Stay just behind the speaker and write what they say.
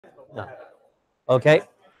No. Okay.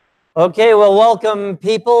 Okay, well, welcome,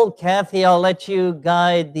 people. Kathy, I'll let you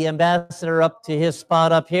guide the ambassador up to his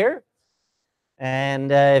spot up here.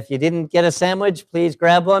 And if you didn't get a sandwich, please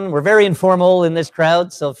grab one. We're very informal in this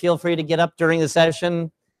crowd, so feel free to get up during the session,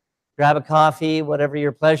 grab a coffee, whatever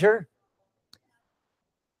your pleasure.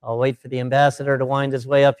 I'll wait for the ambassador to wind his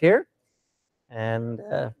way up here. And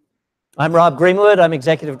I'm Rob Greenwood. I'm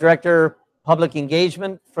Executive Director, Public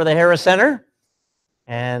Engagement for the Harris Center.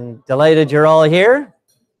 And delighted you're all here.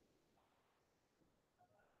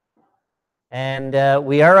 And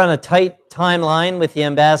we are on a tight timeline with the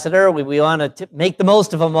ambassador. We want to make the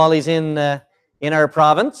most of him while he's in our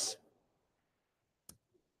province.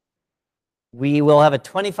 We will have a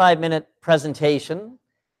 25-minute presentation,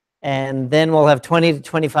 and then we'll have 20 to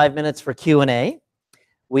 25 minutes for Q&A.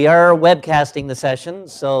 We are webcasting the session,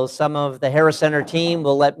 so some of the Harris Center team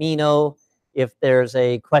will let me know if there's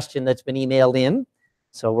a question that's been emailed in.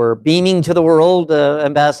 So we're beaming to the world,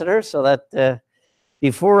 Ambassador, so that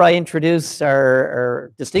before I introduce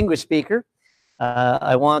our distinguished speaker,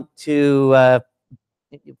 I want to,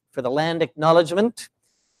 for the land acknowledgement,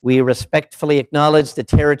 we respectfully acknowledge the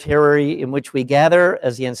territory in which we gather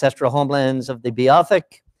as the ancestral homelands of the Beothuk,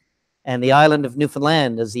 and the island of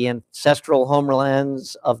Newfoundland as the ancestral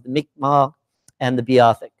homelands of the Mi'kmaq and the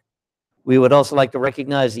Beothuk. We would also like to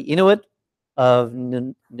recognize the Inuit of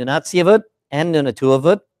Nunatsiavut and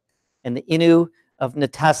Nunatuavut, and the Innu of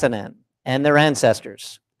Nitassinan and their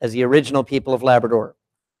ancestors as the original people of Labrador.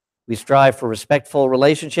 We strive for respectful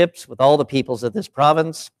relationships with all the peoples of this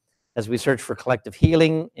province as we search for collective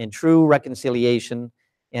healing and true reconciliation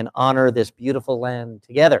and honor this beautiful land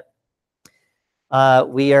together.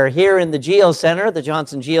 We are here in the Geo Center, the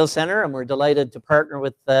Johnson Geo Center, and we're delighted to partner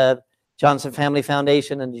with the Johnson Family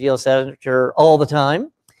Foundation and the Geo Center all the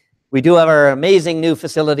time. We do have our amazing new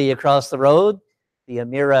facility across the road. The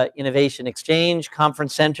Amira Innovation Exchange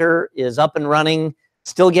Conference Center is up and running,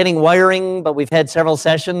 still getting wiring, but we've had several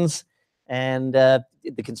sessions, and the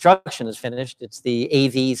construction is finished. It's the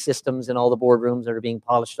AV systems in all the boardrooms that are being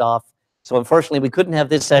polished off. So unfortunately, we couldn't have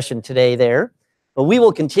this session today there, but we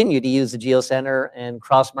will continue to use the Geo Center and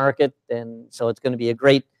cross-market, and so it's going to be a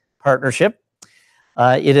great partnership.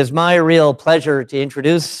 It is my real pleasure to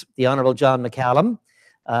introduce the Honorable John McCallum.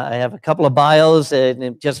 I have a couple of bios, and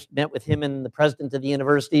I've just met with him and the president of the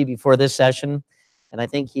university before this session, and I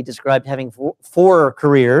think he described having four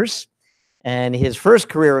careers. And his first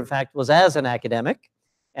career, in fact, was as an academic,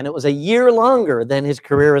 and it was a year longer than his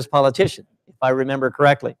career as politician, if I remember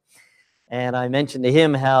correctly. And I mentioned to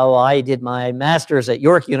him how I did my master's at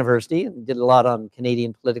York University and did a lot on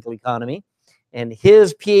Canadian political economy. And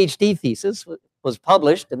his PhD thesis was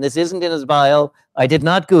published, and this isn't in his bio. I did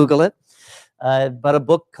not Google it, but a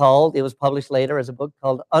book called, it was published later as a book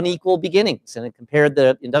called Unequal Beginnings, and it compared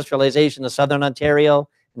the industrialization of Southern Ontario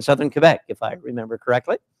and Southern Quebec, if I remember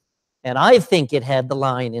correctly. And I think it had the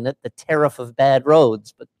line in it, the tariff of bad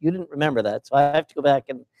roads, but you didn't remember that, so I have to go back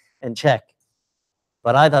and check.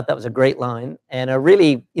 But I thought that was a great line and a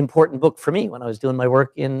really important book for me when I was doing my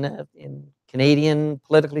work in Canadian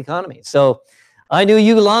political economy. So I knew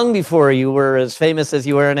you long before you were as famous as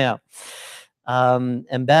you are now.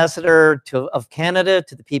 Ambassador of Canada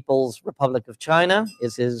to the People's Republic of China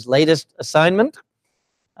is his latest assignment.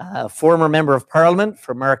 Former Member of Parliament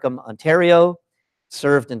for Markham, Ontario,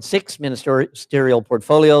 served in 6 ministerial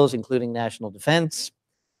portfolios, including national defense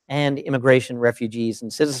and immigration, refugees,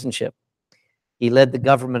 and citizenship. He led the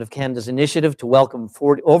Government of Canada's initiative to welcome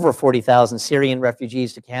over 40,000 Syrian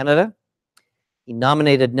refugees to Canada. He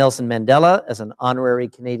nominated Nelson Mandela as an honorary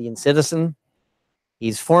Canadian citizen.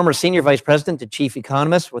 He's former Senior Vice President and Chief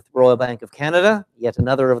Economist with the Royal Bank of Canada, yet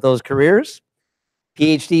another of those careers.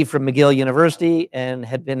 PhD from McGill University, and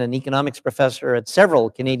had been an economics professor at several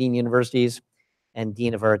Canadian universities and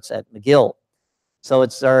Dean of Arts at McGill. So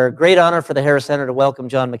it's our great honor for the Harris Center to welcome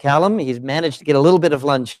John McCallum. He's managed to get a little bit of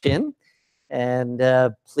lunch in. And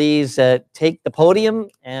please take the podium,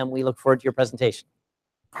 and we look forward to your presentation.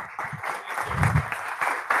 When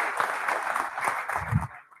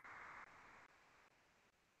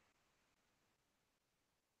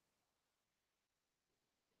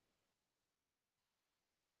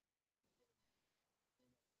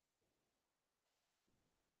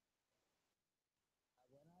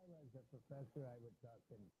I was a professor, I would talk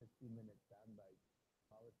in 15-minute soundbites.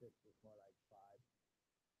 Politics was more like 5.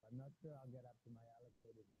 I'm not sure I'll get up to my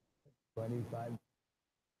allocated 25. A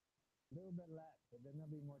little bit less, but then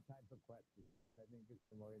there'll be more time for questions. I think it's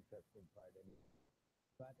the more interesting part anyway.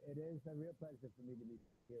 But it is a real pleasure for me to be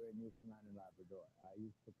here in Newfoundland and Labrador. I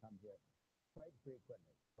used to come here quite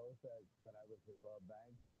frequently, both as when I was at Royal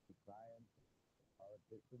Bank, clients,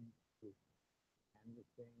 politicians to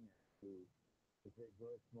canvassing and to if it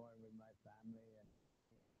goes more with my family and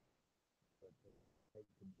what to take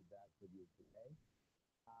to be back with you today.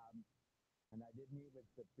 And I did meet with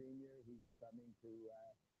the premier. He's coming to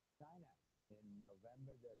China in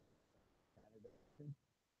November, the Canada election,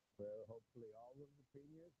 where hopefully all of the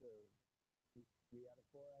premiers, or 3 out of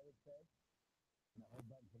 4, I would say, and a whole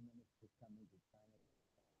bunch of ministers coming to China.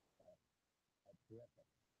 Terrific.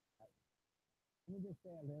 Let me just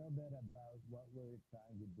say a little bit about what we're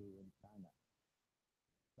trying to do in China.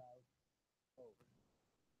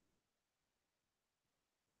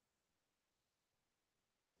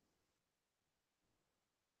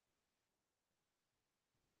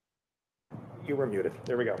 You were muted.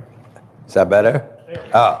 There we go. Is that better?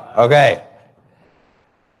 Oh, okay.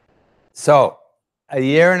 So, a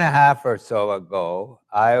year and a half or so ago,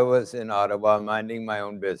 I was in Ottawa minding my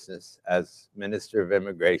own business as Minister of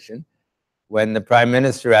Immigration when the Prime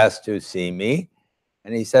Minister asked to see me.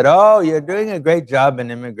 And he said, "Oh, you're doing a great job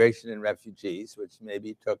in immigration and refugees," which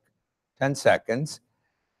maybe took 10 seconds.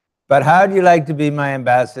 "But how'd you like to be my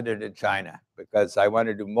ambassador to China? Because I want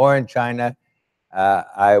to do more in China.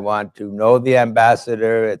 I want to know the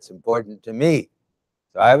ambassador. It's important to me."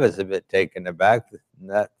 So I was a bit taken aback.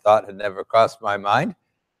 That thought had never crossed my mind.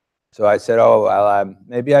 So I said, "Oh, well,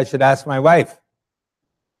 maybe I should ask my wife,"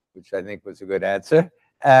 which I think was a good answer.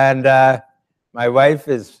 And my wife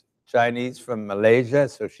is Chinese from Malaysia,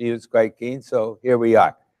 so she was quite keen. So here we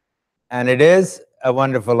are. And it is a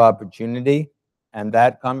wonderful opportunity. And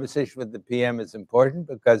that conversation with the PM is important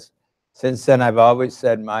because since then I've always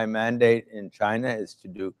said my mandate in China is to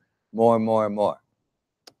do more, more, more.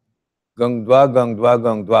 Gong dua, gong dua,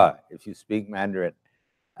 gong dua, if you speak Mandarin.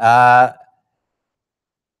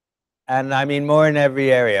 And I mean more in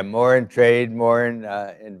every area, more in trade, more in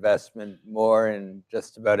investment, more in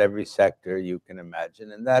just about every sector you can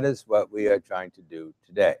imagine. And that is what we are trying to do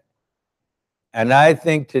today. And I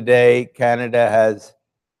think today Canada has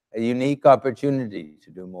a unique opportunity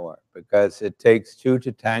to do more because it takes two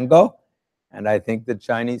to tango. And I think the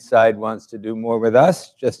Chinese side wants to do more with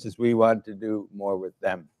us, just as we want to do more with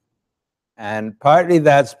them. And partly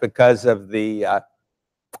that's because of the,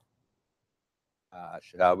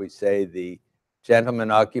 shall we say, the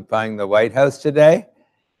gentleman occupying the White House today,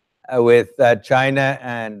 with China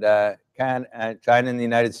and China and the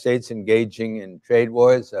United States engaging in trade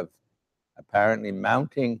wars of apparently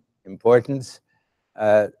mounting importance.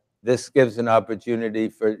 This gives an opportunity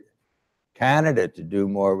for Canada to do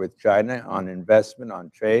more with China on investment, on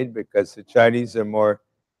trade, because the Chinese are more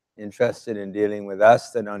interested in dealing with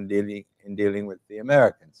us than in dealing with the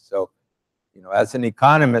Americans. So, you know, as an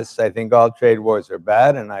economist, I think all trade wars are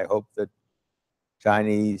bad, and I hope that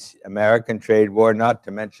Chinese-American trade war, not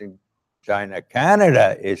to mention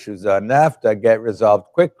China-Canada issues on NAFTA, get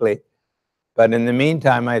resolved quickly. But in the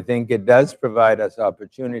meantime, I think it does provide us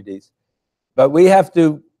opportunities. But we have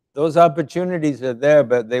to, those opportunities are there,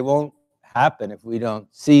 but they won't happen if we don't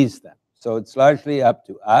seize them. So it's largely up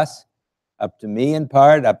to us, up to me in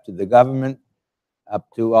part, up to the government, up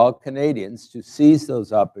to all Canadians to seize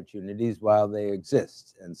those opportunities while they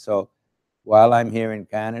exist. And so while I'm here in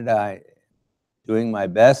Canada, I'm doing my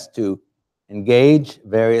best to engage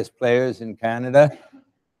various players in Canada,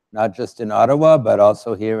 not just in Ottawa, but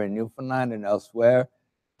also here in Newfoundland and elsewhere,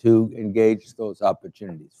 to engage those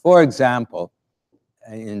opportunities. For example,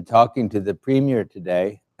 in talking to the Premier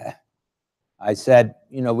today, I said,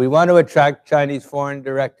 you know, we want to attract Chinese foreign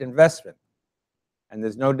direct investment. And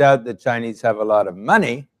there's no doubt that Chinese have a lot of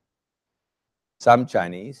money. Some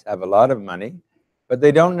Chinese have a lot of money, but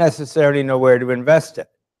they don't necessarily know where to invest it.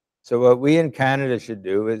 So what we in Canada should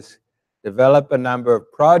do is develop a number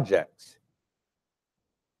of projects,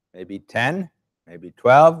 maybe 10, maybe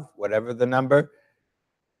 12, whatever the number,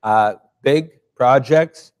 big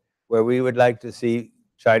projects where we would like to see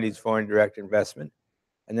Chinese foreign direct investment,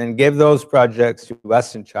 and then give those projects to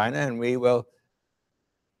us in China, and we will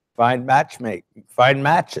find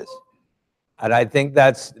matches. And I think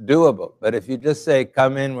that's doable. But if you just say,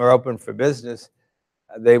 come in, we're open for business,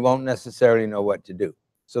 they won't necessarily know what to do.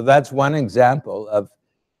 So that's one example of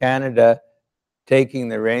Canada taking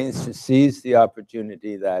the reins to seize the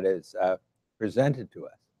opportunity that is presented to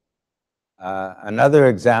us. Another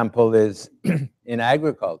example is in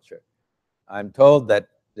agriculture. I'm told that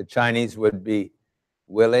the Chinese would be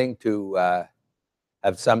willing to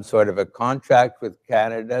have some sort of a contract with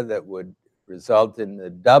Canada that would result in the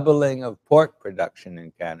doubling of pork production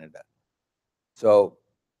in Canada. So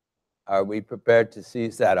are we prepared to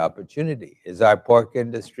seize that opportunity? Is our pork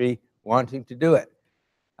industry wanting to do it?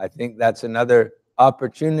 I think that's another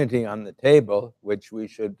opportunity on the table, which we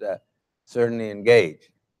should certainly engage.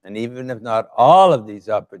 And even if not all of these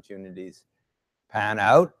opportunities pan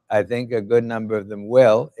out, I think a good number of them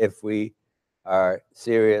will if we are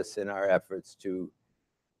serious in our efforts to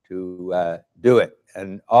do it.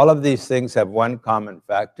 And all of these things have one common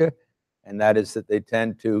factor, and that is that they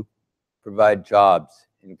tend to provide jobs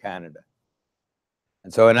in Canada.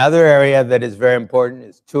 And so another area that is very important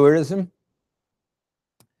is tourism.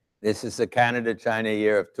 This is the Canada-China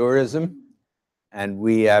Year of Tourism, and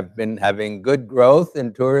we have been having good growth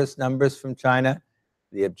in tourist numbers from China.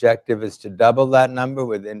 The objective is to double that number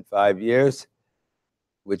within 5 years,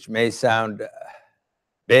 which may sound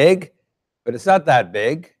big, but it's not that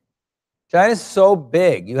big. China's so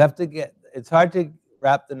big, it's hard to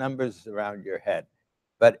wrap the numbers around your head.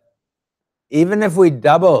 But even if we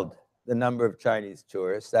doubled the number of Chinese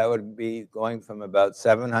tourists, that would be going from about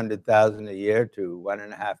 700,000 a year to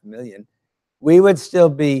 1.5 million. We would still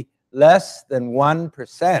be less than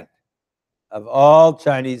 1% of all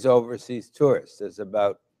Chinese overseas tourists. There's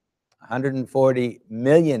about 140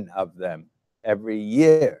 million of them every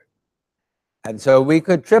year. And so we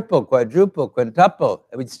could triple, quadruple, quintuple.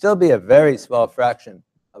 It would still be a very small fraction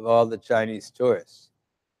of all the Chinese tourists.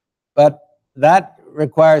 But that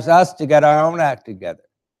requires us to get our own act together.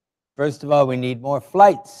 First of all, we need more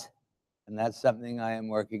flights. And that's something I am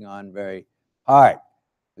working on very hard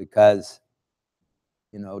because,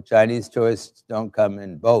 you know, Chinese tourists don't come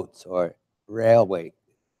in boats or railway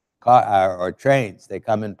or trains. They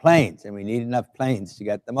come in planes, and we need enough planes to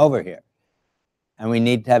get them over here. And we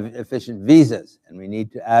need to have efficient visas, and we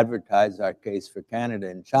need to advertise our case for Canada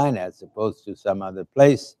in China as opposed to some other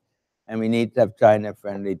place. And we need to have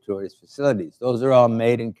China-friendly tourist facilities. Those are all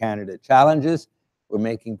made in Canada challenges. We're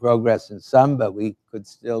making progress in some, but we could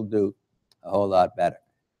still do a whole lot better.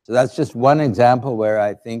 So that's just one example where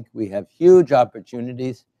I think we have huge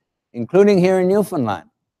opportunities, including here in Newfoundland.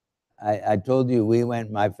 I told you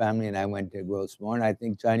my family and I went to Grossmore, and I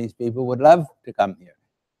think Chinese people would love to come here.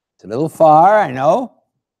 It's a little far, I know,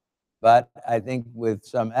 but I think with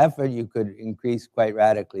some effort, you could increase quite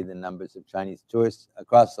radically the numbers of Chinese tourists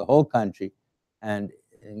across the whole country, and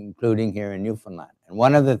including here in Newfoundland. And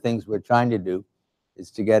one of the things we're trying to do is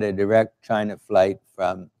to get a direct China flight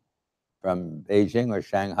from Beijing or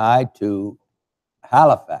Shanghai to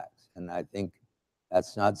Halifax. And I think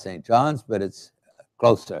that's not St. John's, but it's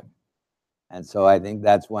closer. And so I think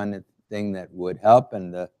that's one thing that would help,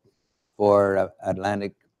 and the 4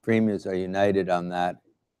 Atlantic premiers are united on that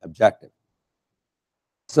objective.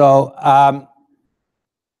 So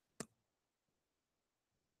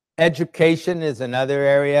education is another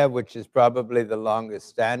area which is probably the longest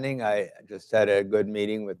standing. I just had a good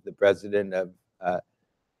meeting with the president of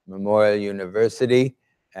Memorial University,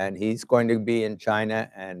 and he's going to be in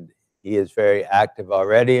China, and he is very active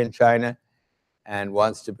already in China and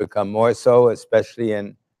wants to become more so, especially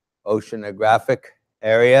in oceanographic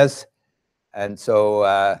areas. And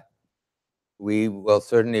so we will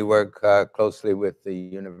certainly work closely with the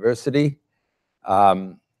university.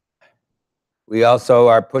 We also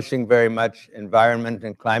are pushing very much environment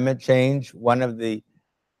and climate change. One of the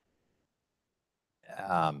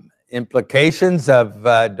implications of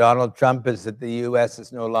Donald Trump is that the US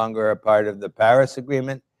is no longer a part of the Paris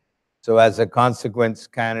Agreement. So as a consequence,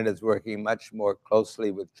 Canada is working much more closely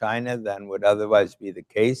with China than would otherwise be the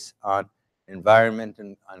case on environment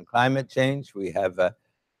and on climate change. We have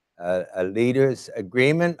a leaders'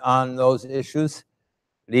 agreement on those issues.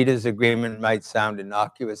 Leaders' agreement might sound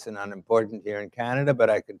innocuous and unimportant here in Canada, but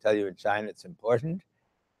I can tell you in China it's important,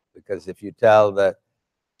 because if you tell the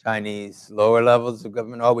Chinese lower levels of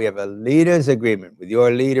government, oh, we have a leaders' agreement with your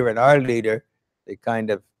leader and our leader, they kind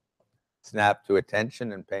of snap to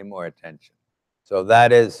attention and pay more attention. So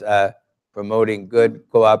that is promoting good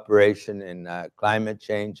cooperation in climate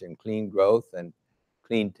change and clean growth and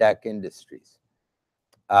clean tech industries.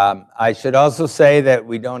 I should also say that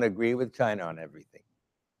we don't agree with China on everything.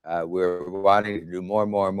 We're wanting to do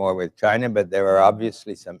more with China, but there are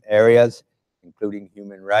obviously some areas, including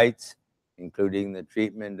human rights, including the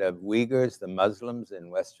treatment of Uyghurs, the Muslims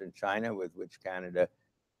in Western China, with which Canada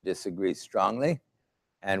disagrees strongly.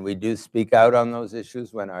 And we do speak out on those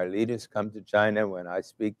issues when our leaders come to China. When I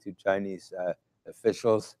speak to Chinese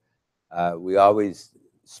officials, we always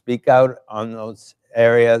speak out on those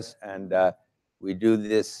areas, and we do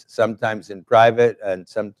this sometimes in private and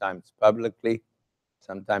sometimes publicly,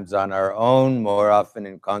 sometimes on our own, more often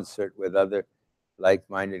in concert with other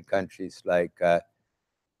like-minded countries like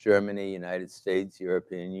Germany, United States,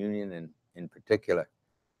 European Union in particular.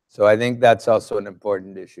 So I think that's also an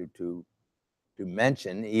important issue to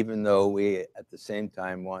mention, even though we at the same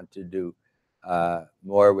time want to do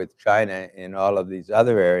more with China in all of these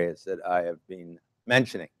other areas that I have been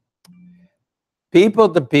mentioning.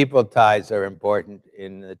 People-to-people ties are important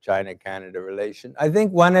in the China-Canada relation. I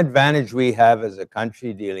think one advantage we have as a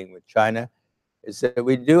country dealing with China is that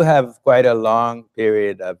we do have quite a long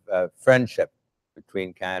period of friendship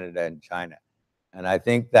between Canada and China. And I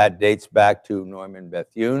think that dates back to Norman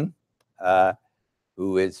Bethune,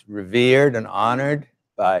 who is revered and honored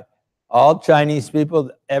by all Chinese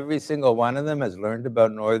people. Every single one of them has learned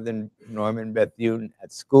about Norman Bethune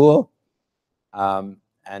at school.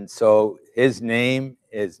 And so his name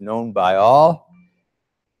is known by all.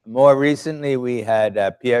 More recently, we had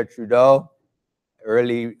Pierre Trudeau,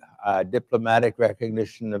 early diplomatic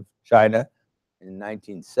recognition of China in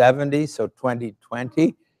 1970. So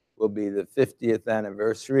 2020 will be the 50th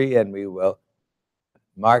anniversary, and we will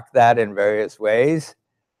mark that in various ways.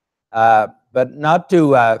 But not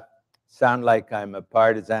to sound like I'm a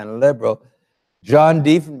partisan liberal, John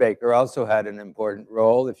Diefenbaker also had an important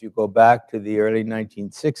role. If you go back to the early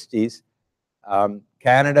 1960s,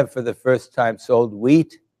 Canada for the first time sold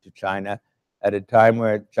wheat to China at a time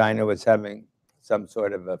where China was having some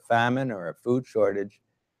sort of a famine or a food shortage.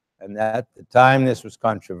 And at the time, this was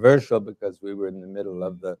controversial because we were in the middle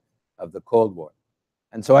of the Cold War.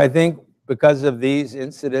 And so I think because of these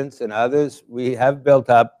incidents and others, we have built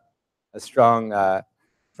up a strong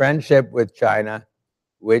friendship with China,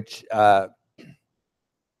 which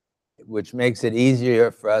makes it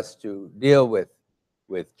easier for us to deal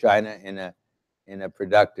with China in a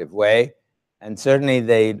productive way. And certainly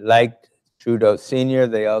they liked Trudeau Sr.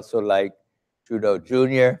 They also like Trudeau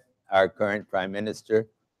Jr., our current Prime Minister,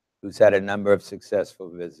 who's had a number of successful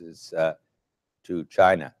visits to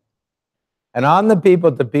China. And on the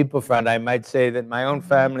people-to-people front, I might say that my own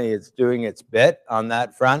family is doing its bit on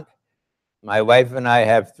that front. My wife and I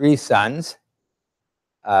have 3 sons.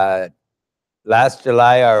 Last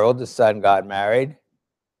July, our oldest son got married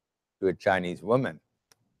to a Chinese woman.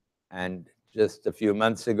 And just a few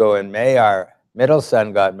months ago in May, our middle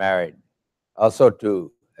son got married, also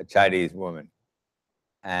to a Chinese woman.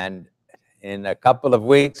 And in a couple of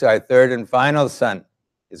weeks, our 3rd and final son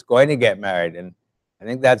is going to get married. And I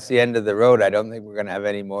think that's the end of the road. I don't think we're going to have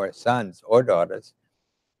any more sons or daughters.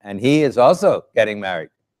 And he is also getting married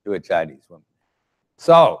to a Chinese woman.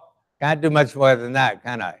 So, can't do much more than that,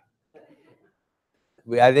 can I?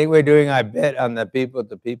 I think we're doing our bit on the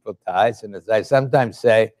people-to-people ties. And as I sometimes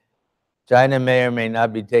say, China may or may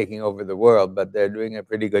not be taking over the world, but they're doing a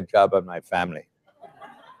pretty good job on my family.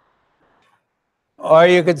 Or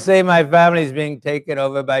you could say my family is being taken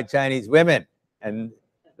over by Chinese women, and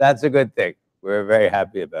that's a good thing. We're very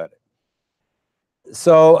happy about it.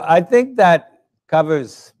 So I think that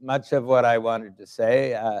covers much of what I wanted to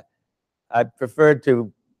say. I prefer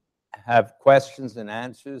to have questions and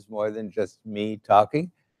answers more than just me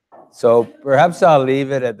talking. So perhaps I'll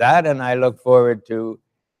leave it at that, and I look forward to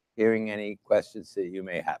hearing any questions that you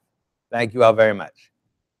may have. Thank you all very much.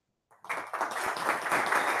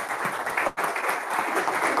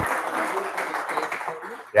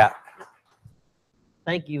 Yeah.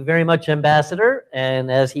 Thank you very much, Ambassador. And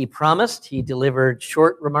as he promised, he delivered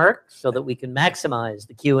short remarks so that we can maximize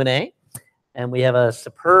the Q&A. And we have a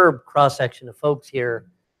superb cross-section of folks here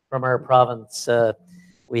from our province.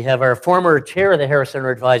 We have our former chair of the Harris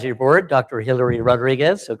Center Advisory Board, Dr. Hilary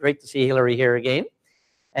Rodriguez. So great to see Hilary here again.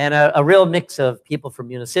 And a real mix of people from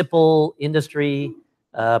municipal, industry,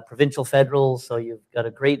 provincial, federal. So you've got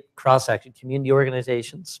a great cross-section, community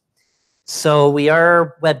organizations. So we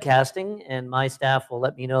are webcasting, and my staff will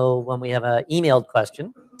let me know when we have an emailed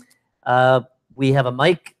question. We have a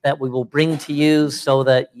mic that we will bring to you so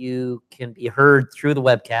that you can be heard through the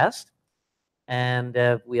webcast.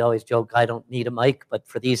 And we always joke, I don't need a mic, but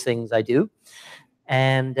for these things I do.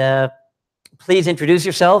 And please introduce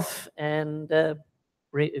yourself and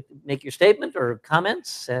make your statement or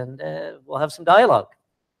comments, and we'll have some dialogue.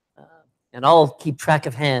 And I'll keep track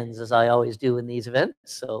of hands, as I always do in these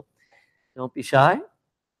events. So don't be shy.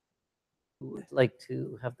 Who would like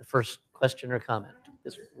to have the first question or comment?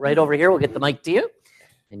 Just right over here, we'll get the mic to you,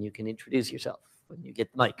 and you can introduce yourself when you get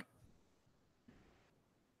the mic.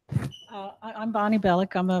 I'm Bonnie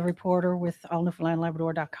Bellick. I'm a reporter with Newfoundland and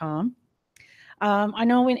Labrador.com. I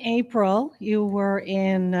know in April you were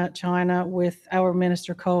in China with our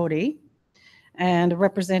Minister Cody and a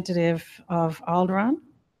representative of Alderon.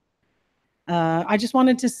 I just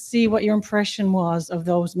wanted to see what your impression was of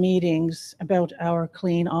those meetings about our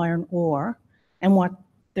clean iron ore and what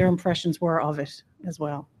their impressions were of it as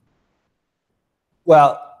well.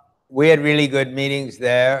 Well, we had really good meetings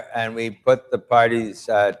there, and we put the parties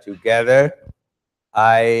together.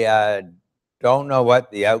 I don't know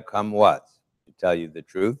what the outcome was. tell you the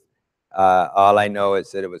truth. All I know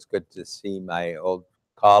is that it was good to see my old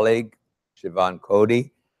colleague, Siobhan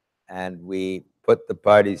Cody, and we put the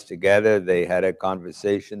parties together. They had a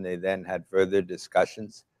conversation. They then had further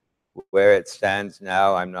discussions. Where it stands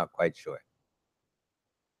now, I'm not quite sure.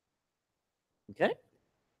 Okay.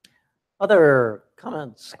 Other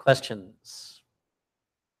comments, questions?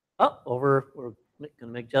 Oh, we're going to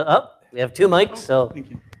make, we have two mics, so.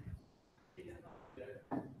 Thank you.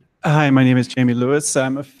 Hi, my name is Jamie Lewis.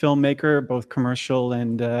 I'm a filmmaker, both commercial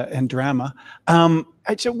and drama. I'm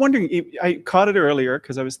just wondering, I caught it earlier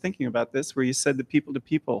because I was thinking about this, where you said the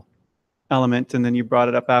people-to-people element, and then you brought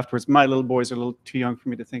it up afterwards. My little boys are a little too young for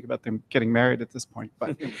me to think about them getting married at this point,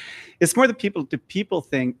 but it's more the people-to-people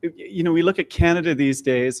thing. You know, we look at Canada these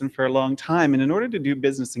days, and for a long time, and in order to do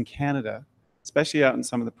business in Canada, especially out in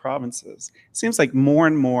some of the provinces, it seems like more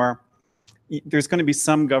and more there's going to be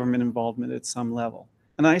some government involvement at some level.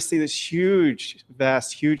 And I see this huge,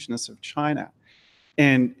 vast hugeness of China.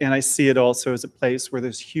 And I see it also as a place where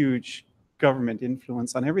there's huge government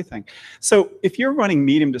influence on everything. So if you're running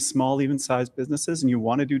medium to small, even sized businesses, and you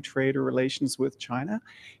want to do trade or relations with China,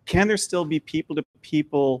 can there still be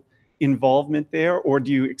people-to-people involvement there? Or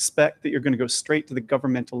do you expect that you're going to go straight to the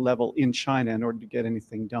governmental level in China in order to get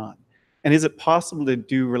anything done? And is it possible to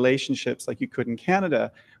do relationships like you could in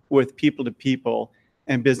Canada with people-to-people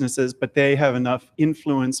and businesses, but they have enough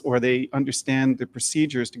influence or they understand the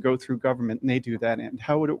procedures to go through government and they do that end?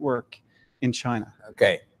 How would it work in China?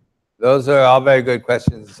 Okay, those are all very good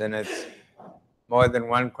questions, and it's more than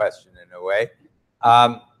one question in a way.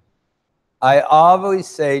 I always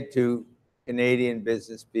say to Canadian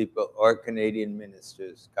business people or Canadian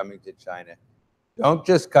ministers coming to China, don't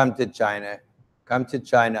just come to China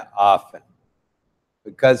often.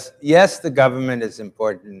 Because yes, the government is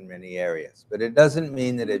important in many areas, but it doesn't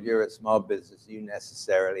mean that if you're a small business, you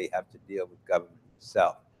necessarily have to deal with government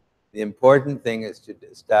yourself. The important thing is to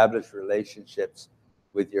establish relationships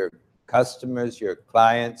with your customers, your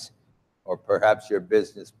clients, or perhaps your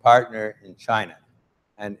business partner in China.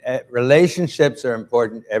 And relationships are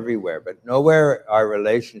important everywhere, but nowhere are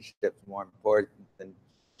relationships more important than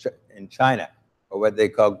in China, or what they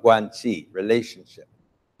call guanxi, relationship.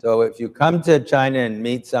 So if you come to China and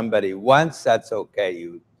meet somebody once, that's okay.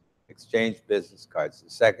 You exchange business cards. The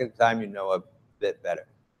second time, you know a bit better.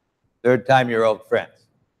 Third time, you're old friends.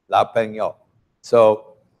 La Peño.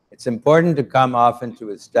 So it's important to come often to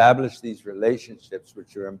establish these relationships,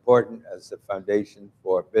 which are important as the foundation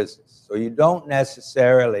for business. So you don't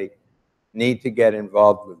necessarily need to get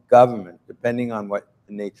involved with government, depending on what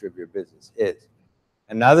the nature of your business is.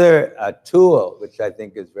 Another tool, which I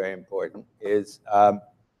think is very important, is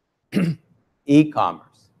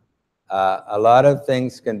e-commerce. A lot of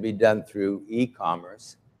things can be done through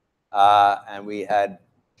e-commerce. And we had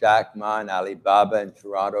Jack Ma and Alibaba in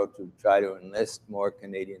Toronto to try to enlist more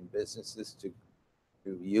Canadian businesses to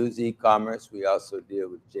use e-commerce. We also deal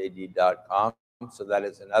with JD.com. So that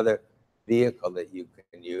is another vehicle that you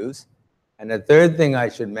can use. And the third thing I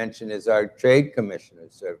should mention is our trade commissioner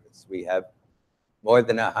service. We have more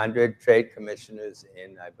than 100 trade commissioners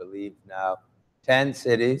in, I believe now, 10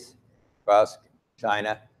 cities across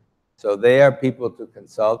China. So they are people to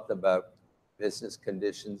consult about business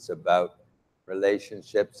conditions, about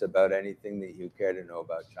relationships, about anything that you care to know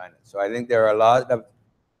about China. So I think there are a lot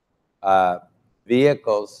of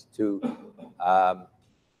vehicles to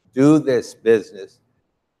do this business,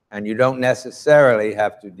 and you don't necessarily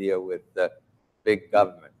have to deal with the big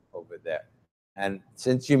government over there. And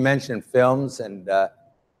since you mentioned films and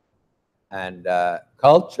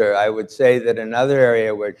culture, I would say that another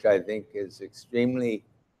area which I think is extremely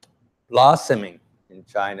blossoming in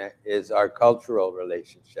China is our cultural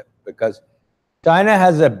relationship, because China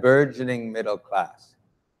has a burgeoning middle class.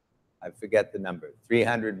 I forget the number,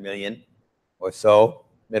 300 million or so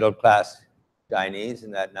middle class Chinese,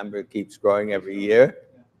 and that number keeps growing every year.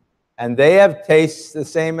 And they have tastes the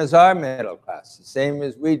same as our middle class, the same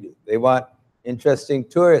as we do. They want interesting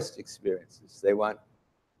tourist experiences. They want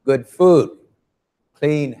good food,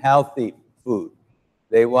 clean, healthy food.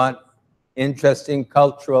 They want interesting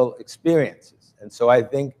cultural experiences. And so I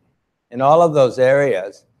think in all of those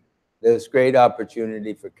areas, there's great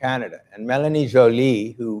opportunity for Canada. And Melanie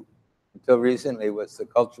Joly, who until recently was the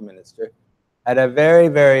culture minister, had a very,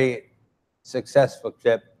 very successful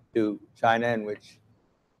trip to China in which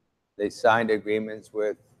they signed agreements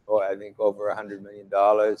with, I think, over $100 million.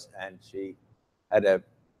 And she had a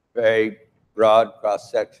very broad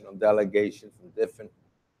cross-sectional delegation from different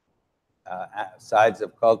sides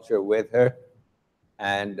of culture with her,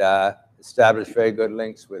 and established very good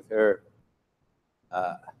links with her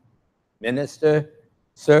minister.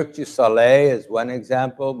 Cirque du Soleil is one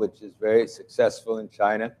example, which is very successful in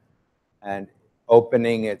China, and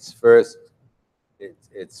opening its first,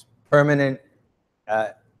 its permanent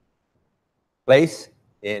place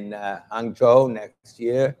in Hangzhou next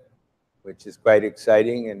year, which is quite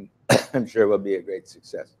exciting, and I'm sure will be a great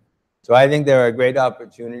success. So I think there are great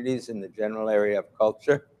opportunities in the general area of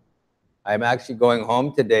culture. I'm actually going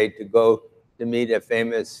home today to go to meet a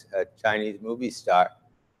famous Chinese movie star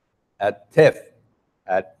at TIFF,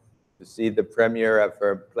 to see the premiere of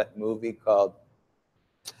her movie called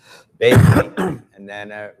Baby, and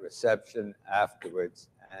then a reception afterwards.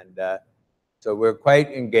 And so we're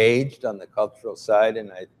quite engaged on the cultural side,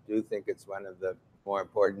 and I do think it's one of the more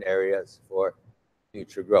important areas for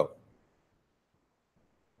future growth.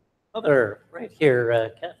 Other right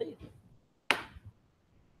here, Kathy.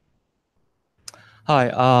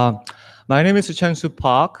 Hi, my name is Chan Soo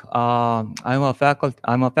Park. I'm a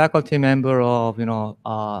faculty member of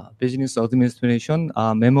business administration,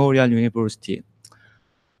 Memorial University.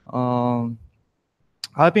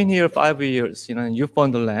 I've been here 5 years, in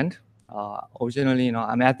Newfoundland. Originally,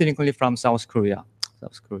 I'm ethnically from South Korea.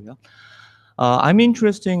 I'm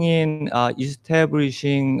interested in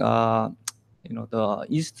establishing, the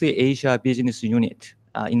East Asia Business Unit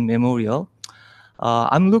in Memorial.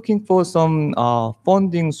 I'm looking for some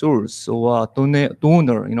funding source or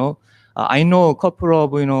donor. I know a couple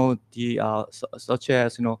of such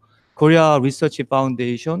as Korea Research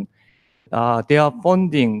Foundation. They are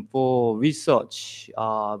funding for research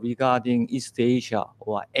regarding East Asia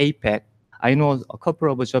or APEC. I know a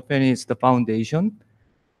couple of Japanese foundation.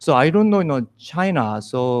 So I don't know, China.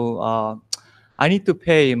 So I need to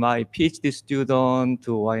pay my PhD student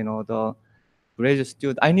to the graduate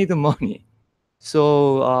student. I need the money.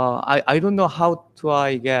 So I don't know how to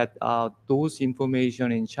I get those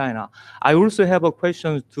information in China. I also have a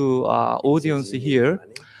question to audience here.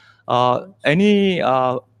 Any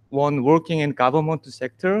one working in government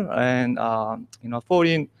sector and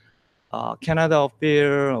foreign Canada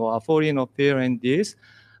affair or foreign affair and this,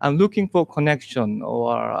 I'm looking for connection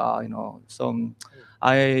or some.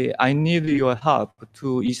 I need your help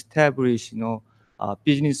to establish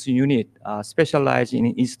business unit specialized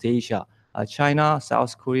in East Asia. China,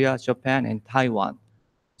 South Korea, Japan, and Taiwan.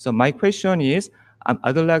 So my question is,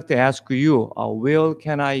 I'd like to ask you, where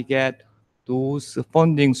can I get those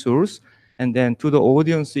funding source? And then to the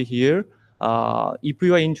audience here, if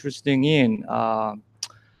you are interested in,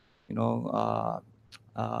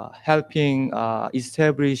 helping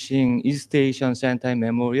establishing East Asian Center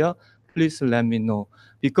Memorial, please let me know.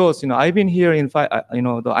 Because I've been here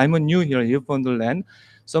I'm a new here in Newfoundland.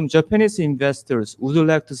 Some Japanese investors would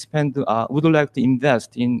like to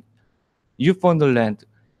invest in Newfoundland.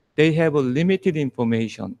 They have a limited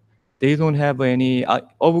information. They don't have any.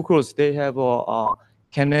 Of course, they have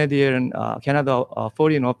Canada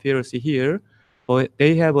foreign affairs here, but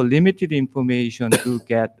they have a limited information to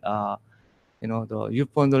get the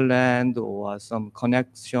Newfoundland or some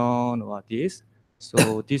connection or this.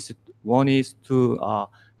 So this one is to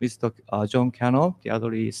Mr. John Cannell. The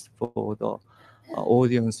other is for the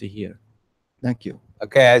audience here. Thank you.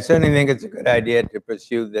 Okay, I certainly think it's a good idea to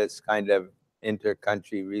pursue this kind of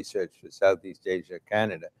inter-country research for Southeast Asia,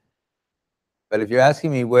 Canada. But if you're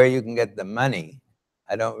asking me where you can get the money,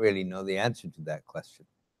 I don't really know the answer to that question.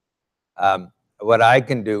 What I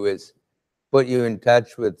can do is put you in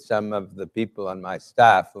touch with some of the people on my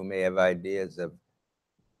staff who may have ideas of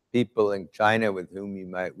people in China with whom you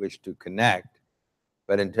might wish to connect.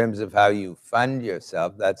 But in terms of how you fund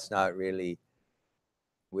yourself, that's not really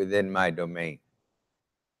within my domain.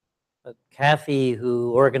 Kathy,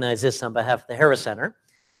 who organized this on behalf of the Harris Center,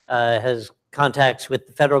 has contacts with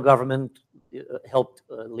the federal government, helped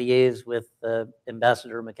liaise with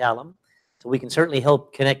Ambassador McCallum. So we can certainly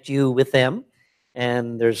help connect you with them.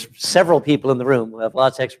 And there's several people in the room who have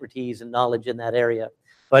lots of expertise and knowledge in that area.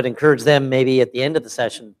 So I'd encourage them maybe at the end of the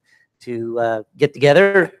session to get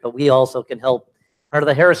together, but we also can help. Part of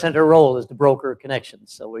the Harris Center role is to broker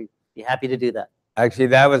connections. So we'd be happy to do that. Actually,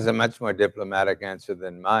 that was a much more diplomatic answer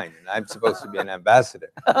than mine, and I'm supposed to be an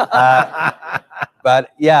ambassador.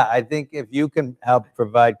 But yeah, I think if you can help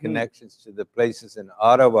provide connections to the places in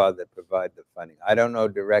Ottawa that provide the funding, I don't know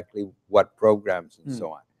directly what programs and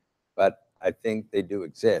so on, but I think they do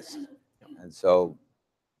exist. And so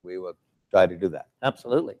we will try to do that.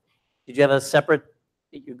 Absolutely. Did you have a separate,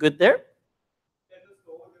 you're good there?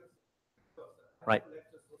 Right.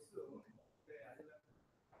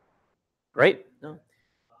 Great. No.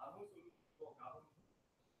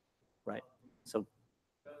 Right.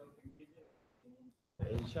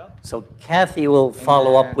 So Kathy will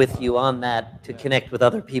follow up with you on that to connect with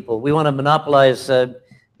other people. We want to monopolize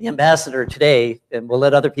the ambassador today, and we'll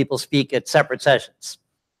let other people speak at separate sessions.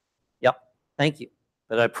 Yep, thank you.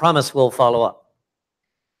 But I promise we'll follow up.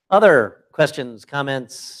 Other questions,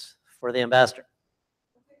 comments for the ambassador?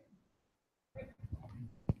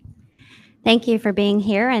 Thank you for being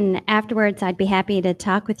here, and afterwards I'd be happy to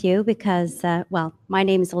talk with you because, well, my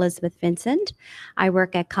name is Elizabeth Vincent. I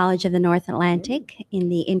work at College of the North Atlantic in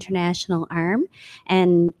the international arm,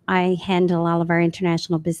 and I handle all of our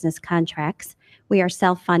international business contracts. We are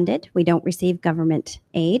self-funded. We don't receive government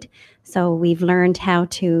aid, so we've learned how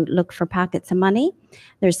to look for pockets of money.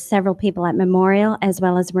 There's several people at Memorial as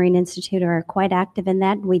well as Marine Institute who are quite active in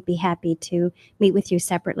that. We'd be happy to meet with you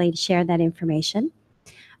separately to share that information.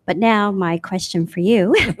 But now my question for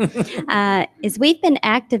you is we've been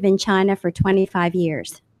active in China for 25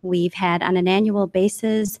 years. We've had on an annual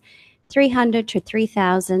basis 300 to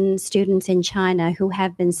 3,000 students in China who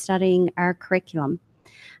have been studying our curriculum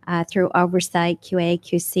through oversight, QA,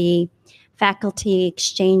 QC, faculty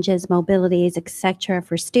exchanges, mobilities, etc.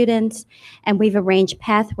 for students. And we've arranged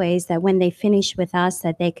pathways that when they finish with us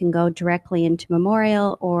that they can go directly into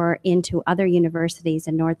Memorial or into other universities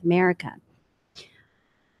in North America.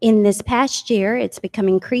 In this past year, it's become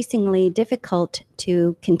increasingly difficult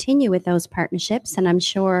to continue with those partnerships, and I'm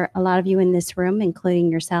sure a lot of you in this room,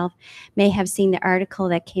 including yourself, may have seen the article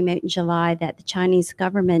that came out in July that the Chinese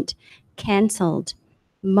government canceled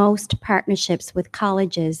most partnerships with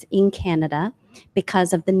colleges in Canada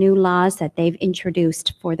because of the new laws that they've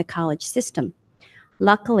introduced for the college system.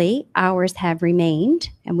 Luckily, ours have remained,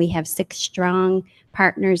 and we have 6 strong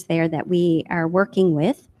partners there that we are working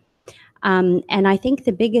with. And I think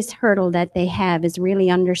the biggest hurdle that they have is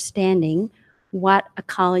really understanding what a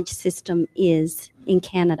college system is in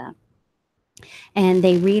Canada. And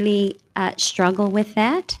they really struggle with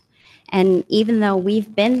that. And even though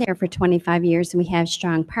we've been there for 25 years and we have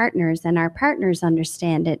strong partners and our partners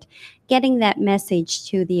understand it, getting that message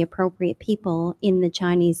to the appropriate people in the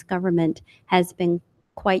Chinese government has been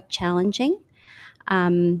quite challenging.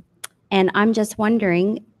 And I'm just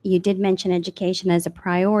wondering, you did mention education as a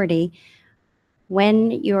priority.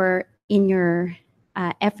 When you're in your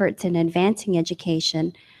efforts in advancing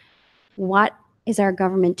education, what is our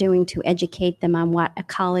government doing to educate them on what a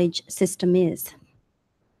college system is?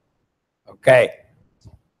 Okay,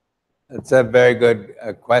 that's a very good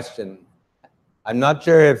question. I'm not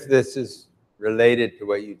sure if this is related to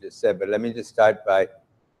what you just said, but let me just start by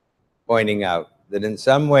pointing out that in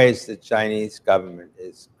some ways the Chinese government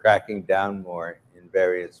is cracking down more in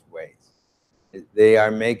various ways. They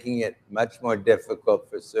are making it much more difficult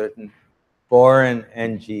for certain foreign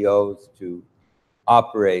NGOs to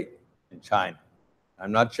operate in China.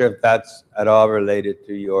 I'm not sure if that's at all related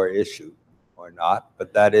to your issue or not,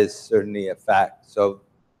 but that is certainly a fact. So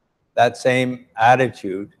that same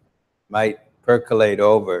attitude might percolate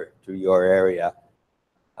over to your area.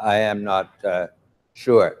 I am not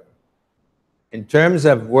sure. In terms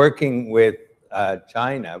of working with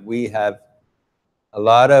China, we have a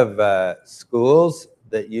lot of schools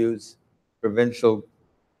that use provincial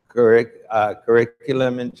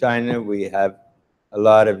curriculum in China. We have a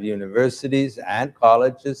lot of universities and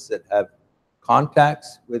colleges that have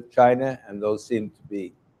contacts with China, and those seem to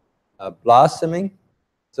be blossoming.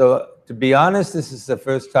 So to be honest, this is the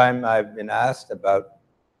first time I've been asked about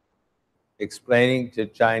explaining to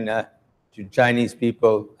China, to Chinese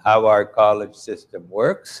people, how our college system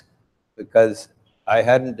works, because I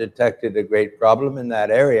hadn't detected a great problem in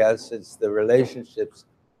that area, since the relationships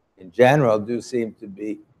in general do seem to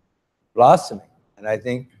be blossoming. And I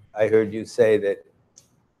think I heard you say that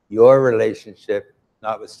your relationship,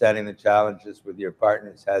 notwithstanding the challenges with your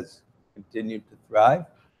partners, has continued to thrive.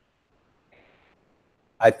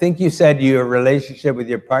 I think you said your relationship with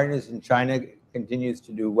your partners in China continues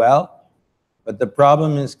to do well, but the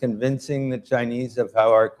problem is convincing the Chinese of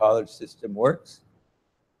how our college system works.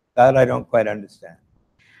 That I don't quite understand.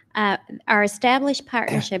 Our established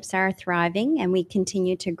partnerships are thriving and we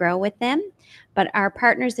continue to grow with them, but our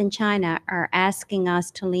partners in China are asking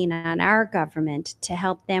us to lean on our government to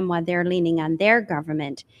help them while they're leaning on their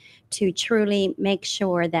government to truly make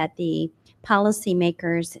sure that the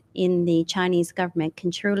policymakers in the Chinese government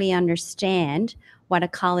can truly understand what a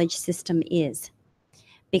college system is.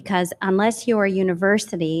 Because unless you're a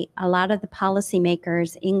university, a lot of the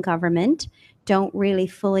policymakers in government don't really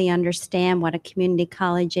fully understand what a community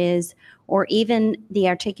college is, or even the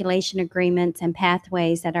articulation agreements and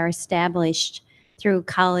pathways that are established through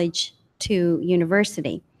college to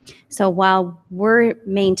university. So while we're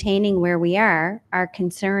maintaining where we are, our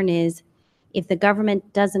concern is if the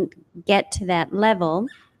government doesn't get to that level,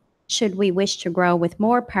 should we wish to grow with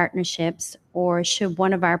more partnerships, or should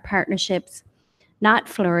one of our partnerships not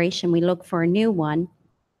flourish and we look for a new one,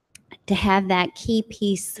 to have that key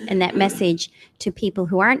piece and that message to people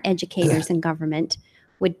who aren't educators in government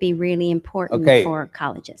would be really important Okay. for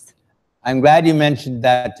colleges. I'm glad you mentioned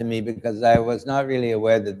that to me because I was not really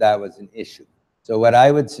aware that that was an issue. So what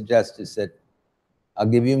I would suggest is that I'll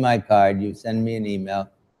give you my card, you send me an email,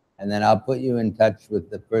 and then I'll put you in touch with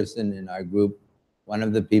the person in our group, one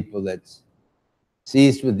of the people that's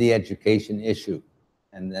seized with the education issue,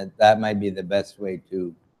 and that might be the best way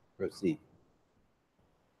to proceed.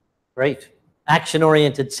 Great.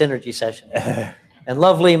 Action-oriented synergy session. And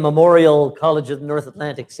lovely Memorial College of the North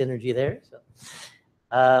Atlantic synergy there. So,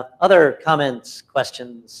 other comments,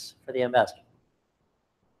 questions for the ambassador?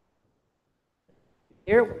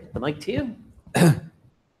 Here, we'll get the mic to you.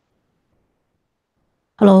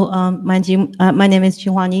 Hello, my name is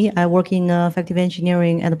Qinhua Ni. I work in effective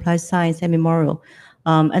engineering and applied science at Memorial.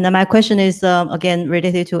 And then my question is, again,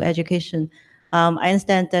 related to education. I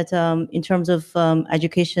understand that in terms of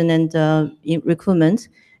education and recruitment,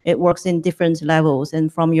 it works in different levels.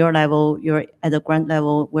 And from your level, you're at the grant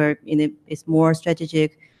level where it's more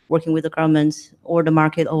strategic, working with the government or the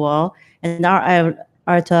market overall. And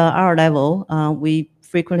at our level, we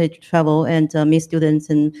frequently travel and meet students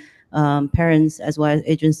and parents as well as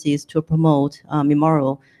agencies to promote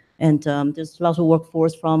Memorial. And there's lots of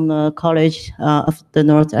workforce from the College of the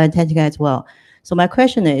North Atlantic as well. So my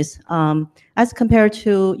question is, as compared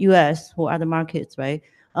to US or other markets, right?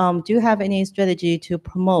 Do you have any strategy to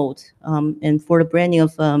promote and for the branding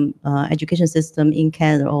of education system in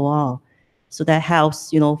Canada overall? So that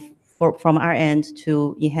helps, from our end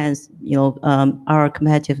to enhance, our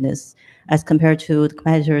competitiveness as compared to the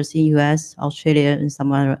competitors in US, Australia, and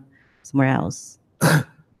somewhere else.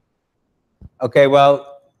 Okay,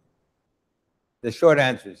 well, the short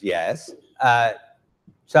answer is yes.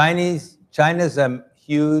 China's a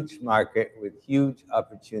huge market with huge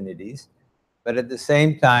opportunities, but at the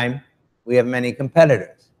same time, we have many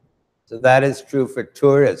competitors. So that is true for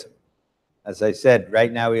tourism. As I said,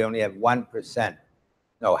 right now we only have 1%,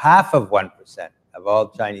 no, half of 1% of all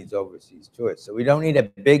Chinese overseas tourists. So we don't need a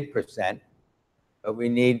big percent, but we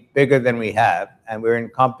need bigger than we have. And we're in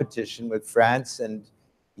competition with France and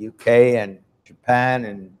UK and Japan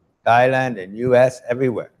and Thailand and US,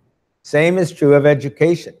 everywhere. Same is true of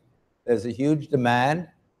education. There's a huge demand,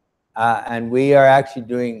 and we are actually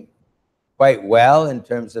doing quite well in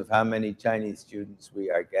terms of how many Chinese students we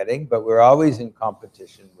are getting, but we're always in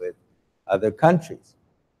competition with other countries.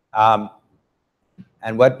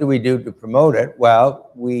 And what do we do to promote it?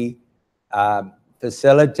 Well, we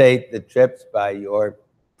facilitate the trips by your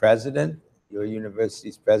president, your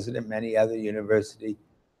university's president, many other university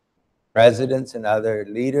presidents and other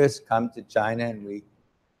leaders come to China, and we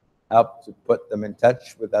help to put them in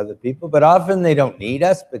touch with other people. But often they don't need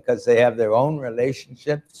us because they have their own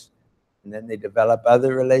relationships, and then they develop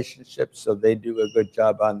other relationships, so they do a good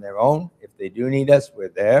job on their own. If they do need us, we're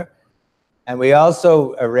there. And we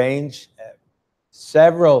also arrange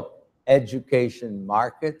several education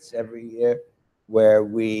markets every year where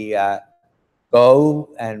we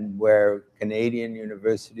go and where Canadian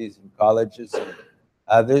universities and colleges and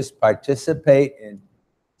others participate in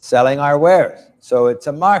selling our wares. So it's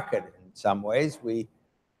a market in some ways.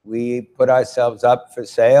 We put ourselves up for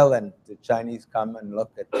sale, and the Chinese come and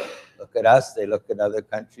look at us. They look at other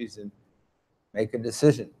countries and make a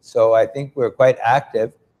decision. So I think we're quite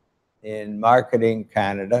active in marketing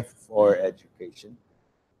Canada for education.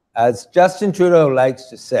 As Justin Trudeau likes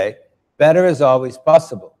to say, better is always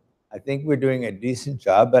possible. I think we're doing a decent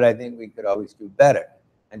job, but I think we could always do better.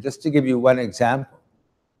 And just to give you one example,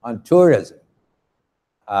 on tourism,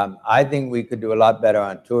 I think we could do a lot better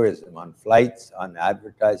on tourism, on flights, on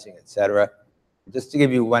advertising, etc. Just to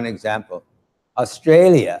give you one example,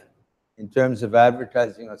 Australia, in terms of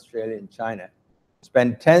advertising Australia and China,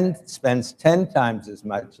 spends 10 times as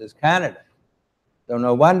much as Canada. So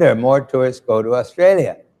no wonder more tourists go to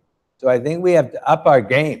Australia. So I think we have to up our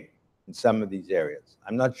game in some of these areas.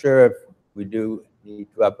 I'm not sure if we do need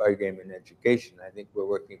to up our game in education. I think we're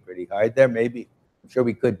working pretty hard there. Maybe, I'm sure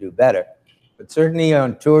we could do better. But certainly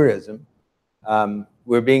on tourism,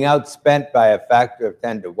 we're being outspent by a factor of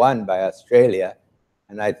 10 to 1 by Australia.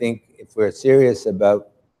 And I think if we're serious about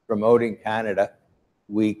promoting Canada,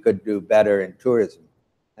 we could do better in tourism.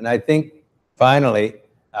 And I think, finally,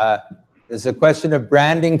 there's a question of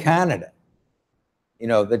branding Canada. You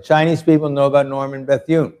know, the Chinese people know about Norman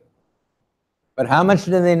Bethune. But how much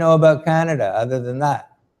do they know about Canada other than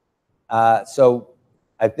that? So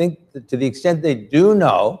I think that to the extent they do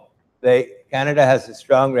know, Canada has a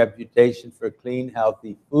strong reputation for clean,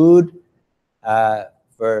 healthy food,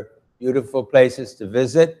 for beautiful places to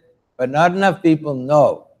visit. but not enough people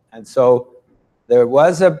know. And so there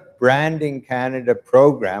was a Branding Canada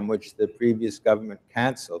program, which the previous government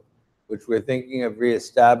canceled, which we're thinking of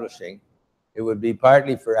reestablishing. It would be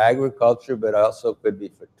partly for agriculture, but also could be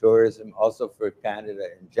for tourism, also for Canada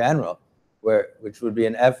in general, which would be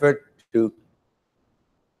an effort to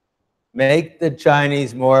make the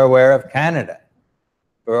Chinese more aware of Canada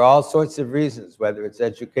for all sorts of reasons, whether it's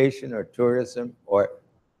education or tourism or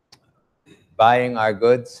buying our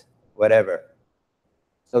goods, whatever.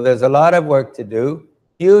 So there's a lot of work to do,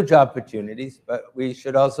 huge opportunities, but we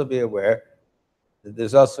should also be aware that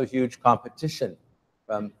there's also huge competition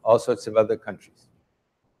from all sorts of other countries.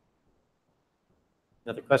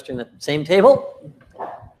 Another question at the same table?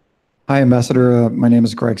 Hi, Ambassador. My name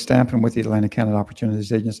is Greg Stamp. I'm with the Atlantic Canada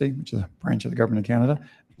Opportunities Agency, which is a branch of the Government of Canada.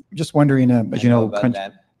 Just wondering, as you know,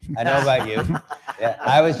 I know about you. Yeah,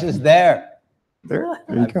 I was just there there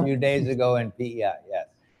you a go. few days ago in PEI, yes.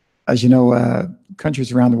 As you know,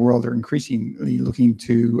 countries around the world are increasingly looking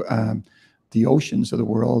to the oceans of the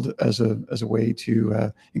world as a way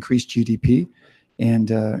to increase GDP,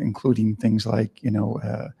 and including things like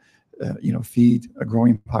feed a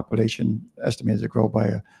growing population, estimated to grow by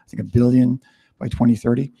I think 1 billion by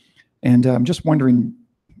 2030. And I'm just wondering,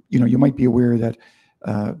 you might be aware that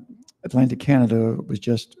Atlantic Canada was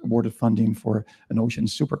just awarded funding for an ocean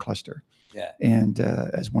supercluster. Yeah. And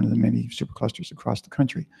as one of the many superclusters across the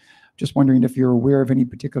country. Just wondering if you're aware of any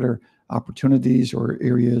particular opportunities or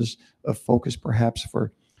areas of focus, perhaps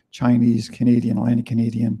for Chinese, Canadian, Atlantic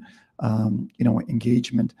Canadian,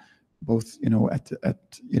 engagement, both at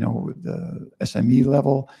the SME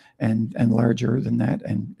level and larger than that,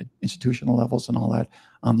 and institutional levels and all that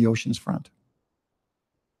on the oceans front.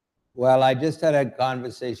 Well, I just had a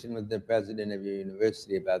conversation with the president of your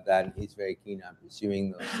university about that, and he's very keen on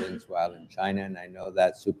pursuing those things while in China. And I know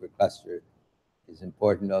that supercluster is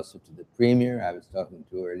important also to the premier I was talking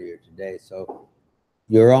to earlier today. So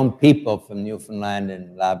your own people from Newfoundland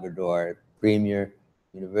and Labrador, premier,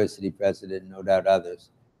 university president, no doubt others,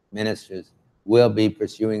 ministers, will be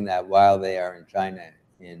pursuing that while they are in China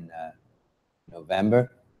in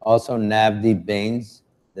November. Also, Navdeep Bains,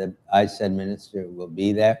 the ISED minister, will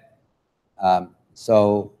be there.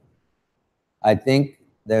 So I think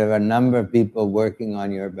there are a number of people working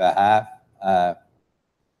on your behalf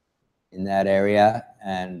in that area,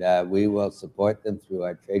 and we will support them through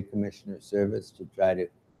our Trade Commissioner service to try to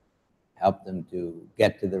help them to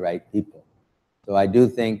get to the right people. So I do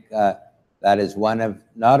think that is one of,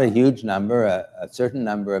 not a huge number, a certain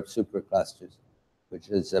number of superclusters, which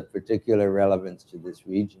is of particular relevance to this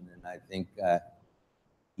region. And I think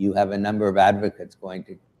you have a number of advocates going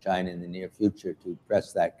to China in the near future to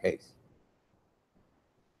press that case.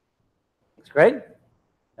 Thanks, Greg.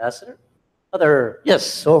 Ambassador?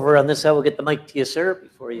 Yes, over on this side, we'll get the mic to you, sir,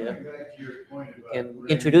 before you can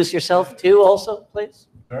introduce yourself too also, please.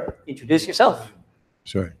 Sorry? Introduce yourself.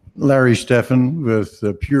 Sorry. Larry Steffen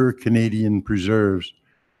with Pure Canadian Preserves.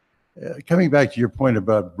 Coming back to your point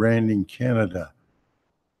about branding Canada,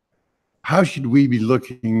 how should we be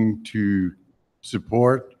looking to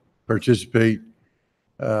support, participate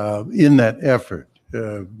in that effort?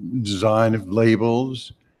 Design of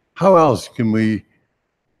labels. How else can we,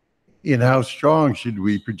 how strong should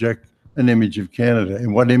we project an image of Canada?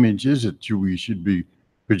 And what image is it we should be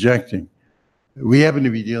projecting? We happen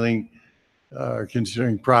to be dealing,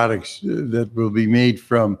 considering products that will be made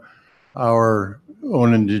from our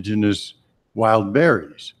own indigenous wild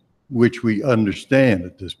berries, which we understand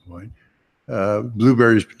at this point.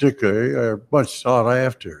 Blueberries particularly are much sought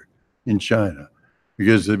after in China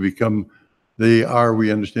because they are,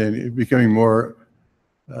 we understand, becoming more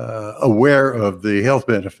aware of the health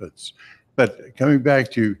benefits. But coming back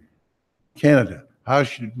to Canada, how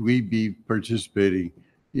should we be participating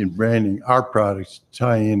in branding our products to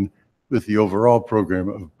tie in with the overall program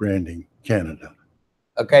of branding Canada?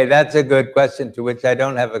 Okay, that's a good question to which I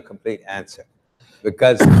don't have a complete answer,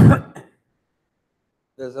 because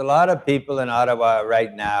there's a lot of people in Ottawa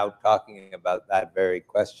right now talking about that very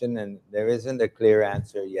question, and there isn't a clear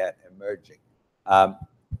answer yet emerging.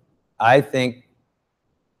 I think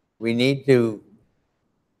we need to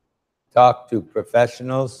talk to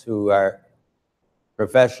professionals who are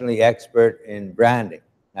professionally expert in branding.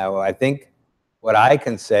 Now, I think what I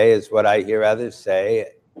can say is what I hear others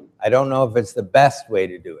say. I don't know if it's the best way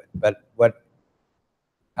to do it, but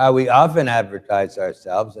how we often advertise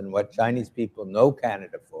ourselves and what Chinese people know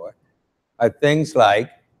Canada for are things like,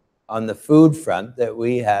 on the food front, that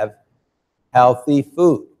we have healthy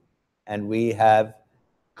food and we have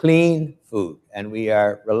clean food and we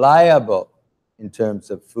are reliable in terms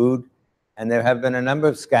of food And there have been a number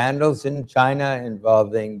of scandals in China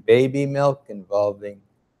involving baby milk, involving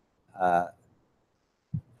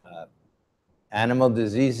animal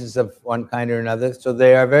diseases of one kind or another. So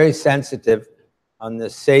they are very sensitive on the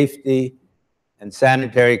safety and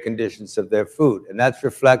sanitary conditions of their food. And that's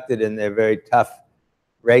reflected in their very tough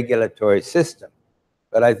regulatory system.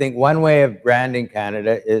 But I think one way of branding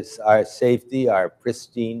Canada is our safety, our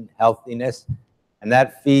pristine healthiness, and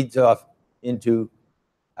that feeds off into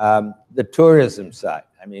the tourism side.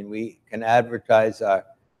 I mean, we can advertise our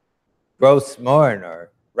Gross Mourne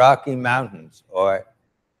or Rocky Mountains or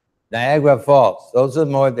Niagara Falls. Those are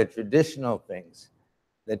more the traditional things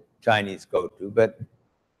that Chinese go to, but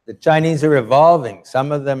the Chinese are evolving.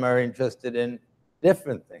 Some of them are interested in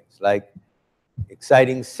different things, like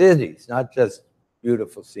exciting cities, not just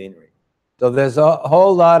beautiful scenery. So there's a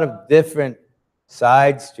whole lot of different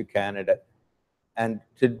sides to Canada. And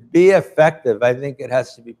to be effective, I think it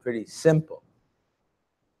has to be pretty simple.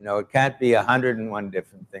 You know, it can't be 101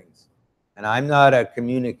 different things. And I'm not a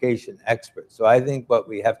communication expert. So I think what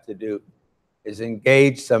we have to do is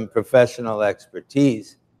engage some professional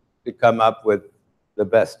expertise to come up with the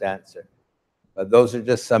best answer. But those are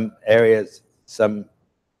just some areas, some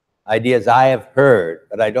ideas I have heard,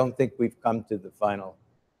 but I don't think we've come to the final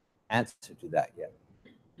answer to that yet.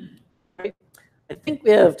 Great. I think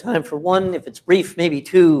we have time for one, if it's brief, maybe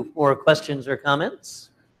two more questions or comments.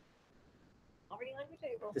 Already on your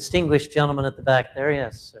table. Distinguished gentleman at the back there,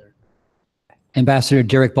 yes, sir. Ambassador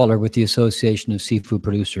Derek Butler with the Association of Seafood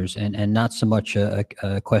Producers, and not so much a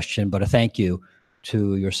question, but a thank you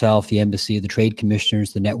to yourself, the embassy, the trade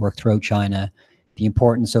commissioners, the network throughout China, the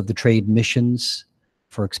importance of the trade missions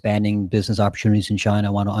for expanding business opportunities in China.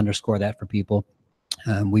 I want to underscore that for people.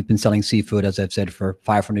 We've been selling seafood, as I've said, for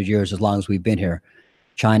 500 years, as long as we've been here.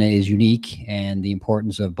 China is unique, and the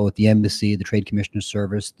importance of both the embassy, the trade commissioner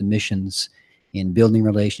service, the missions in building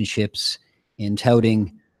relationships, in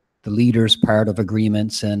touting the leaders part of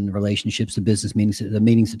agreements and relationships, the business meetings, the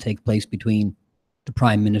meetings that take place between the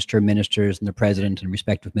prime minister, ministers, and the president and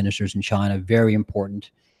respective ministers in China, very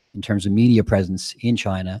important in terms of media presence in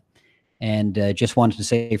China. And just wanted to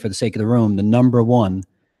say, for the sake of the room, the number one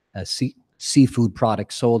seafood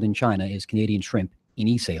product sold in China is Canadian shrimp in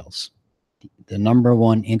e-sales. The number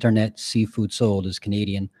one internet seafood sold is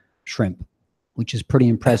Canadian shrimp, which is pretty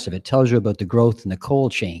impressive. It tells you about the growth in the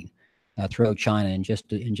cold chain throughout China in just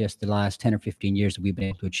the last 10 or 15 years that we've been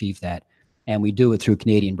able to achieve that. And we do it through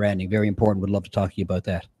Canadian branding. Very important. Would love to talk to you about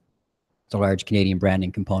that. It's a large Canadian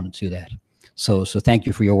branding component to that. So thank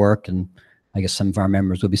you for your work. And I guess some of our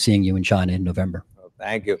members will be seeing you in China in November. Well,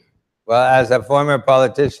 thank you. Well, as a former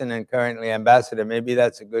politician and currently ambassador, maybe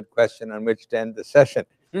that's a good question on which to end the session.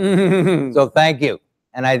 So thank you.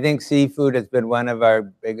 And I think seafood has been one of our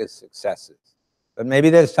biggest successes. But maybe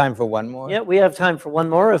there's time for one more. Yeah, we have time for one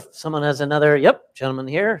more. If someone has another, yep, gentleman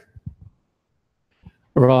here.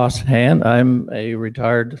 Ross Hand. I'm a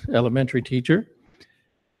retired elementary teacher.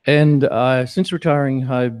 And since retiring,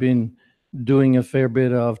 I've been doing a fair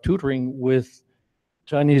bit of tutoring with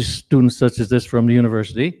Chinese students such as this from the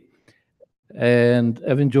university. And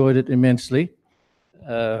I've enjoyed it immensely.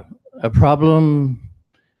 A problem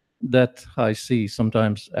that I see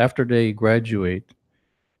sometimes after they graduate,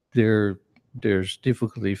 there's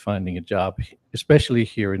difficulty finding a job, especially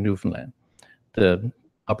here in Newfoundland. The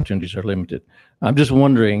opportunities are limited. I'm just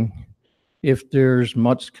wondering if there's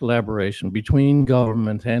much collaboration between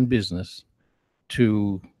government and business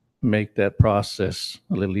to make that process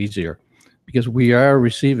a little easier, because we are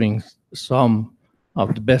receiving some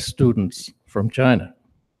of the best students from China,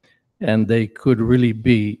 and they could really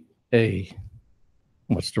be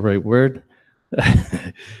what's the right word?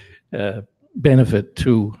 Benefit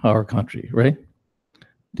to our country, right?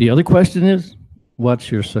 The other question is,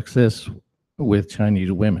 what's your success with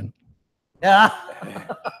Chinese women? Yeah.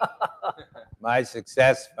 My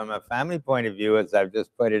success from a family point of view, as I've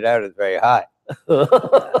just pointed out, is very high.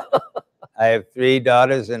 I have 3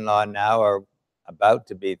 daughters-in-law now, or about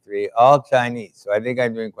to be 3, all Chinese. So I think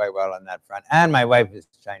I'm doing quite well on that front. And my wife is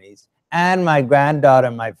Chinese. And my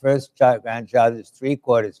granddaughter, my first grandchild, is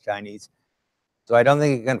 3/4 Chinese. So I don't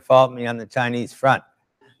think you can fault me on the Chinese front.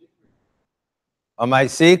 Oh, my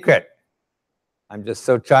secret. I'm just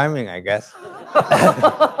so charming, I guess.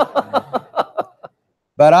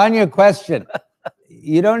 But on your question,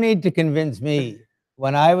 you don't need to convince me.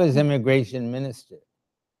 When I was immigration minister,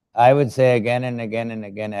 I would say again and again and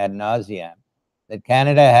again ad nauseam that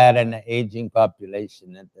Canada had an aging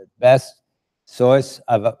population, that the best source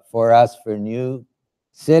for us for new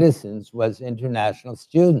citizens was international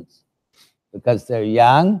students, because they're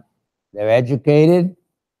young, they're educated,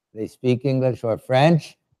 they speak English or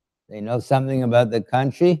French, they know something about the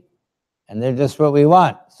country, and they're just what we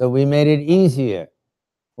want. So we made it easier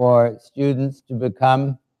for students to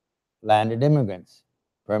become landed immigrants,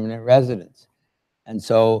 permanent residents. And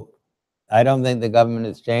so I don't think the government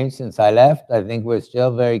has changed since I left. I think we're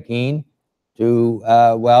still very keen to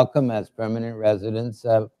welcome as permanent residents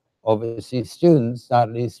overseas students,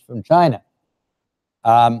 not least from China.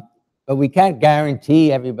 But we can't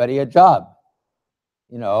guarantee everybody a job.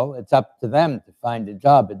 You know, it's up to them to find a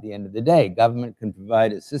job at the end of the day. Government can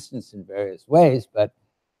provide assistance in various ways, but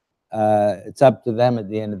it's up to them at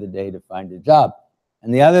the end of the day to find a job.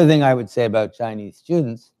 And the other thing I would say about Chinese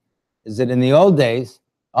students is that in the old days,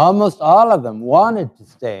 almost all of them wanted to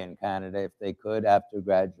stay in Canada if they could after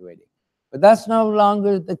graduating. But that's no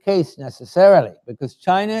longer the case necessarily, because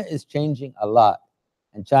China is changing a lot,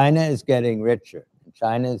 and China is getting richer, and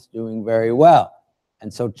China is doing very well.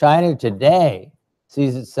 And so China today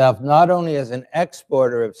sees itself not only as an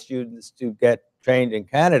exporter of students to get trained in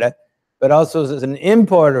Canada, but also as an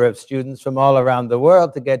importer of students from all around the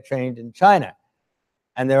world to get trained in China.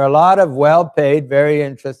 And there are a lot of well-paid, very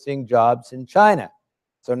interesting jobs in China.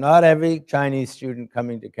 So not every Chinese student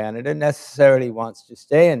coming to Canada necessarily wants to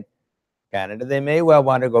stay in Canada. They may well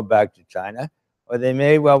want to go back to China, or they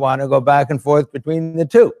may well want to go back and forth between the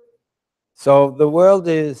two. So the world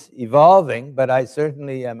is evolving, but I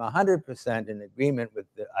certainly am 100% in agreement with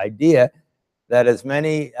the idea that as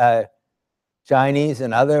many Chinese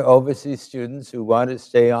and other overseas students who want to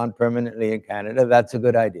stay on permanently in Canada, that's a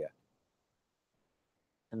good idea.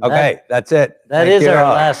 And Okay, that's it. That Thank is you our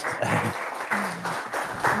all. last.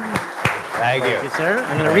 Thank you. Thank you, sir.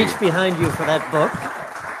 I'm going to reach behind you for that book.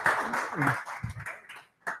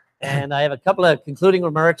 And I have a couple of concluding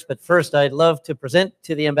remarks, but first I'd love to present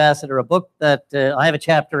to the ambassador a book that I have a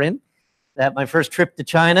chapter in. That my first trip to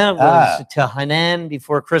China was to Hainan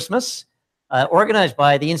before Christmas, organized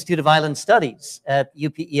by the Institute of Island Studies at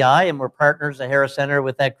UPEI, and we're partners at Harris Center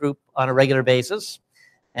with that group on a regular basis.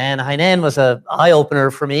 And Hainan was an eye-opener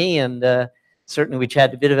for me, and certainly we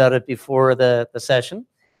chatted a bit about it before the session.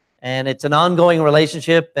 And it's an ongoing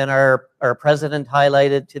relationship, and our president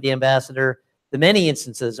highlighted to the ambassador the many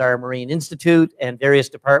instances our Marine Institute and various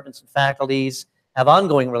departments and faculties have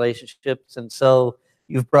ongoing relationships. And so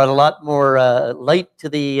you've brought a lot more light to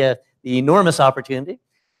the enormous opportunity.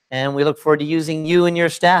 And we look forward to using you and your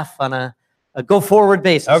staff on a go-forward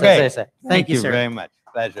basis, as they say. Thank you, sir. Very much.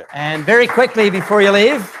 Pleasure. And very quickly before you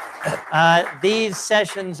leave, these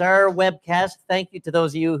sessions are webcast. Thank you to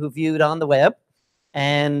those of you who viewed on the web.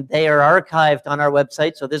 And they are archived on our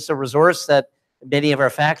website. So this is a resource that many of our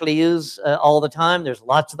faculty use all the time. There's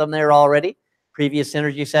lots of them there already, previous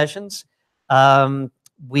Synergy sessions.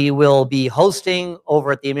 We will be hosting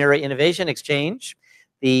over at the Emira Innovation Exchange.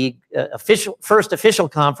 The first official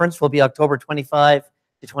conference will be October 25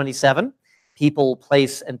 to 27, People,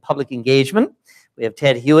 Place, and Public Engagement. We have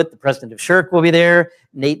Ted Hewitt, the president of SSHRC, will be there.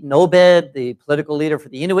 Nate Obed, the political leader for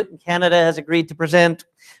the Inuit in Canada, has agreed to present.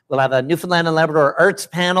 We'll have a Newfoundland and Labrador arts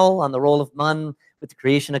panel on the role of MUN with the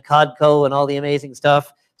creation of CODCO and all the amazing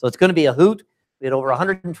stuff. So it's going to be a hoot. We had over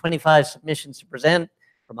 125 submissions to present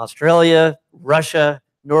from Australia, Russia,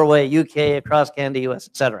 Norway, UK, across Canada, US,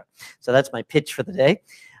 etc. So that's my pitch for the day.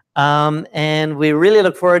 And we really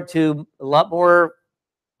look forward to a lot more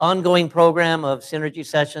ongoing program of Synergy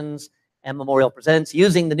sessions and Memorial Presents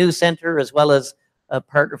using the new center as well as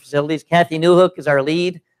partner facilities. Kathy Newhook is our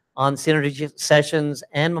lead on Synergy sessions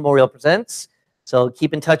and Memorial Presents. So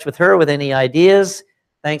keep in touch with her with any ideas.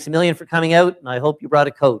 Thanks a million for coming out, and I hope you brought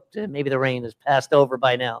a coat. Maybe the rain has passed over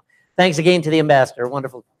by now. Thanks again to the ambassador.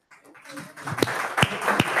 Wonderful.